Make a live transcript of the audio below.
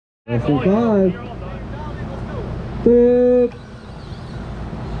Less than 5. Boop.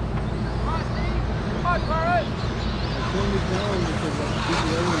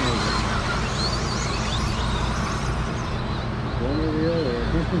 One or the other.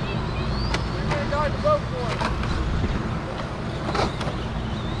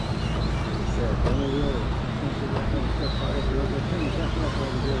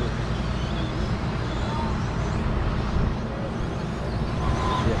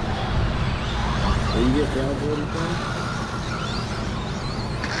 You get down for anything?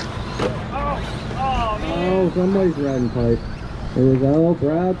 Oh, somebody's riding pipe. It was all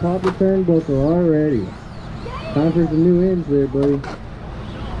Brad, pop the turnbuckle already. Time for some new ends there, buddy.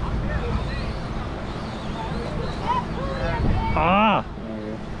 Ah!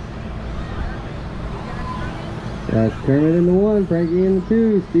 That's Kermit in the 1, Frankie in the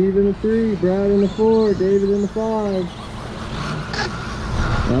 2, Steve in the 3, Brad in the 4, David in the 5.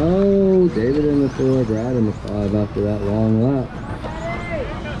 Oh, David in the 4, Brad in the 5 after that long lap.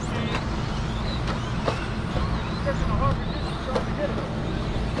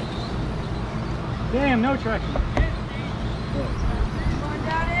 Damn, no traction. Come on,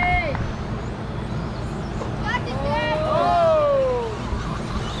 Daddy! Got this, Dad! Oh!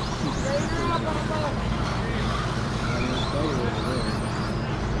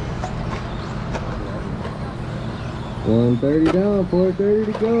 130 down,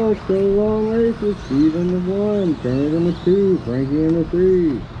 430 to go. Still a long race with Steve in the 1, Kermit in the 2, Frankie in the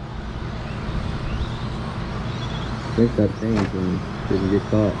 3. I think that changed and didn't get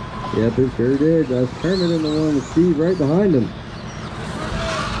caught. Yep, it sure did. That's Kermit in the 1 with Steve right behind him.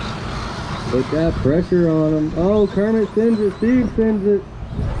 Put that pressure on him. Oh, Kermit sends it, Steve sends it.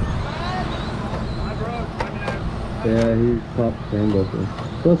 Yeah, he popped the turnbuckle.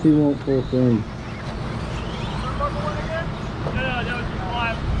 Plus he won't full send.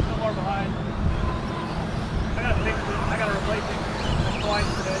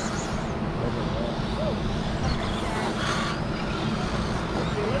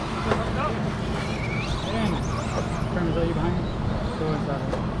 Is that you behind me? Go inside.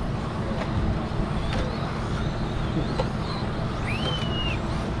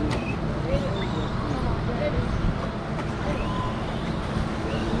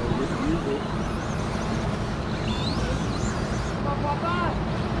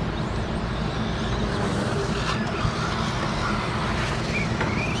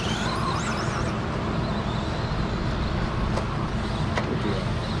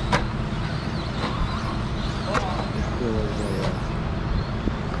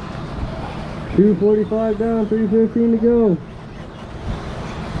 245 down, 315 to go.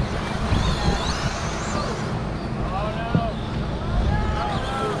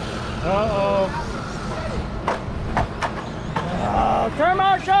 Uh-oh. Oh, turn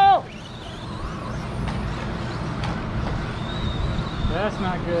Marshall! That's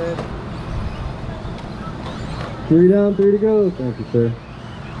not good. 3 down, 3 to go. Thank you, sir.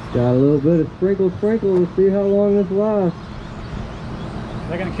 Got a little bit of sprinkle. We'll see how long this lasts.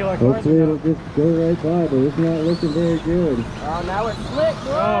 They're gonna kill our cars. Hopefully it'll just go right by, but it's not looking very good. Oh, now it's slick,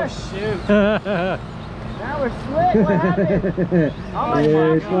 boy! Oh, shoot. Now it's slick, what happened? Oh my Yeah,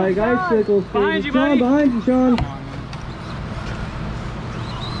 God. it's like icicles. Behind you, Sean, buddy. behind you, Sean.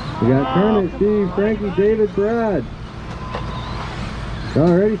 We got Kermit, Steve, Frankie, David, Brad. It's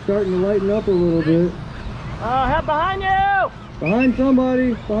already starting to lighten up a little bit. Oh, help behind you! Behind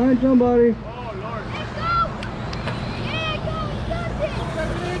somebody, behind somebody.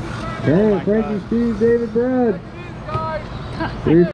 Kermit, Frankie, Steve, David, Brad. 3